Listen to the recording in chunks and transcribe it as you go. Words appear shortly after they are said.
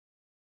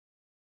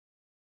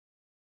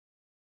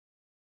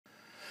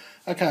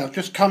Okay, I've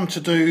just come to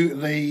do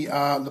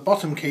the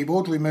bottom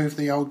keyboard, remove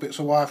the old bits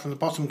of wire from the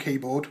bottom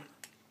keyboard.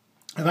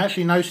 I've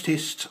actually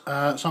noticed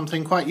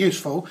something quite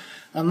useful,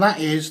 and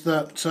that is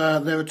that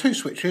there are two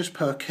switches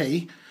per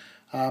key.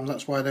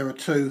 That's why there are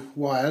two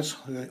wires,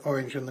 the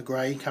orange and the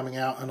grey, coming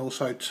out, and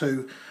also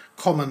two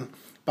common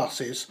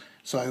buses.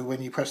 So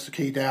when you press the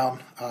key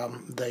down,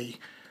 the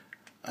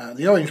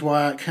orange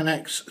wire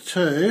connects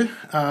to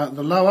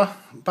the lower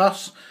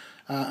bus,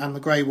 and the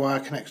grey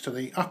wire connects to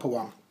the upper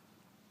one.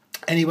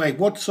 Anyway,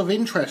 what's of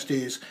interest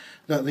is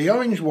that the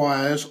orange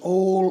wires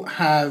all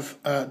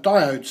have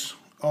diodes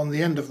on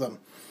the end of them,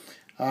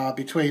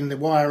 between the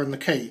wire and the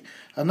key,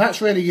 and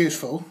that's really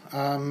useful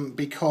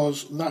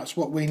because that's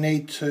what we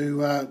need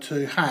to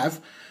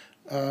have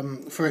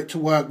for it to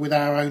work with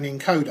our own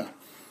encoder.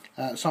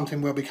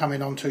 Something we'll be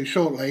coming on to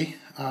shortly,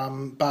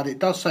 but it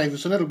does save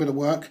us a little bit of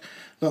work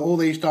that all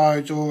these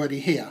diodes are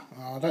already here.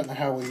 I don't know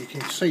how well you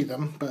can see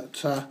them,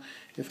 but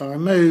if I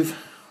remove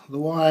the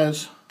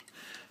wires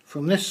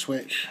from this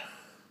switch,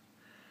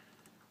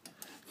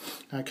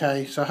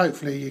 okay, so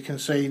hopefully you can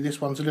see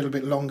this one's a little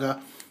bit longer,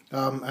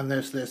 and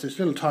there's this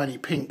little tiny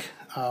pink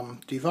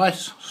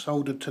device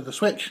soldered to the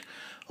switch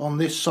on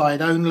this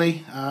side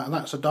only, and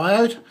that's a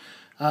diode,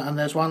 and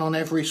there's one on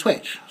every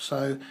switch,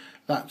 so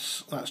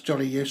that's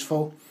jolly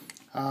useful,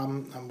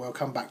 and we'll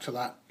come back to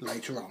that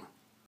later on.